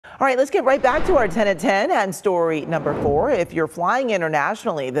All right, let's get right back to our 10 at 10 and story number 4. If you're flying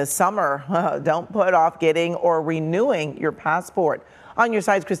internationally this summer, don't put off getting or renewing your passport. On your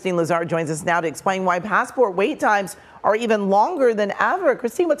sides, Christine Lazar joins us now to explain why passport wait times are even longer than ever.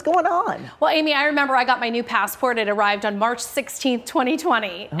 Christine, what's going on? Well, Amy, I remember I got my new passport. It arrived on March 16th,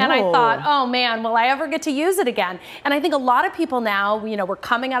 2020. And I thought, oh man, will I ever get to use it again? And I think a lot of people now, we're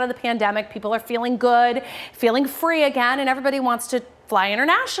coming out of the pandemic. People are feeling good, feeling free again, and everybody wants to fly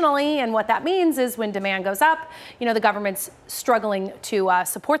internationally. And what that means is when demand goes up, the government's struggling to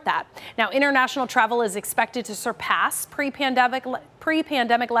support that. Now, international travel is expected to surpass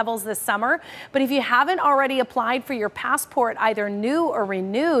pre-pandemic levels this summer. But if you haven't already applied for your passport, either new or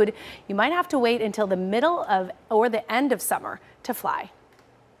renewed, you might have to wait until the middle of or the end of summer to fly.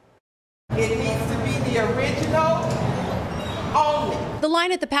 It needs to be the original only. The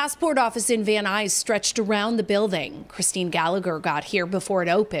line at the passport office in Van Nuys stretched around the building. Christine Gallagher got here before it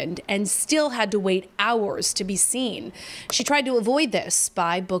opened and still had to wait hours to be seen. She tried to avoid this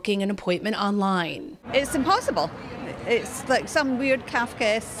by booking an appointment online. It's impossible. It's like some weird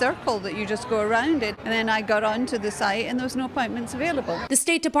Kafkaesque circle that you just go around it. And then I got onto the site and there was no appointments available. The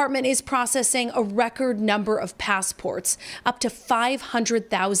State Department is processing a record number of passports, up to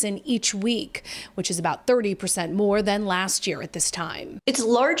 500,000 each week, which is about 30% more than last year at this time. It's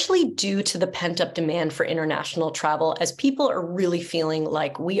largely due to the pent-up demand for international travel as people are really feeling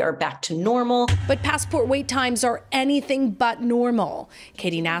like we are back to normal. But passport wait times are anything but normal.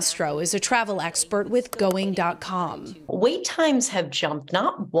 Katie Nastro is a travel expert with Going.com. Wait times have jumped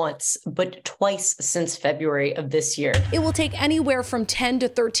not once, but twice since February of this year. It will take anywhere from 10 to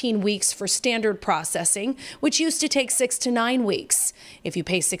 13 weeks for standard processing, which used to take 6 to 9 weeks. If you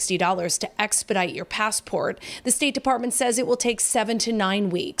pay $60 to expedite your passport, the State Department says it will take 7 to 9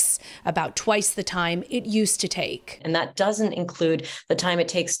 weeks, about twice the time it used to take. And that doesn't include the time it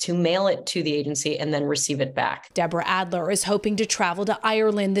takes to mail it to the agency and then receive it back. Deborah Adler is hoping to travel to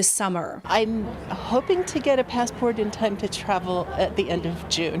Ireland this summer. I'm hoping to get a passport in time to travel at the end of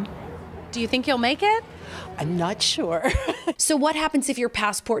June. Do you think you'll make it? I'm not sure. So what happens if your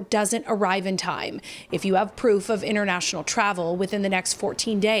passport doesn't arrive in time? If you have proof of international travel within the next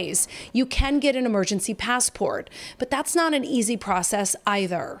 14 days, you can get an emergency passport, but that's not an easy process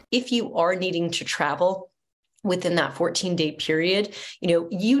either. If you are needing to travel within that 14-day period,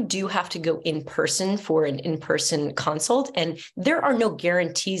 you do have to go in person for an in-person consult, and there are no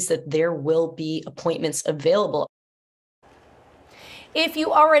guarantees that there will be appointments available. If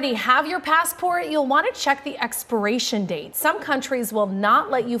you already have your passport, you'll want to check the expiration date. Some countries will not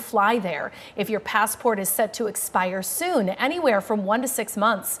let you fly there if your passport is set to expire soon, anywhere from 1 to 6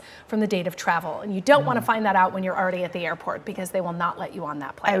 months from the date of travel. And you don't want to find that out when you're already at the airport because they will not let you on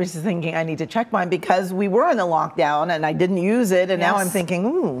that plane. I was just thinking I need to check mine because we were in a lockdown and I didn't use it. And now I'm thinking,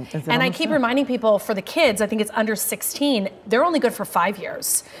 ooh. And I keep reminding people for the kids, I think it's under 16, they're only good for 5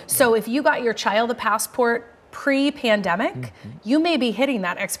 years. So if you got your child a passport pre-pandemic, you may be hitting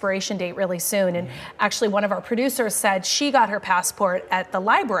that expiration date really soon. And actually one of our producers said she got her passport at the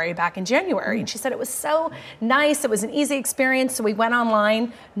library back in January. And she said it was so nice. It was an easy experience. So we went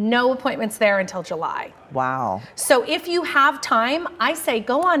online, no appointments there until July. Wow. So if you have time, I say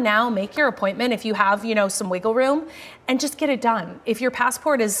go on now, make your appointment if you have, some wiggle room, and just get it done. If your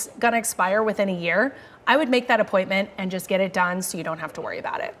passport is going to expire within a year, I would make that appointment and just get it done so you don't have to worry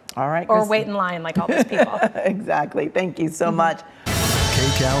about it. All right. Or wait in line like all those people. Exactly. Thank you so much.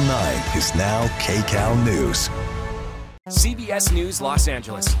 KCAL 9 is now KCAL News. CBS News Los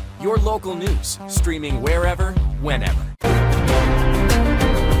Angeles, your local news, streaming wherever, whenever.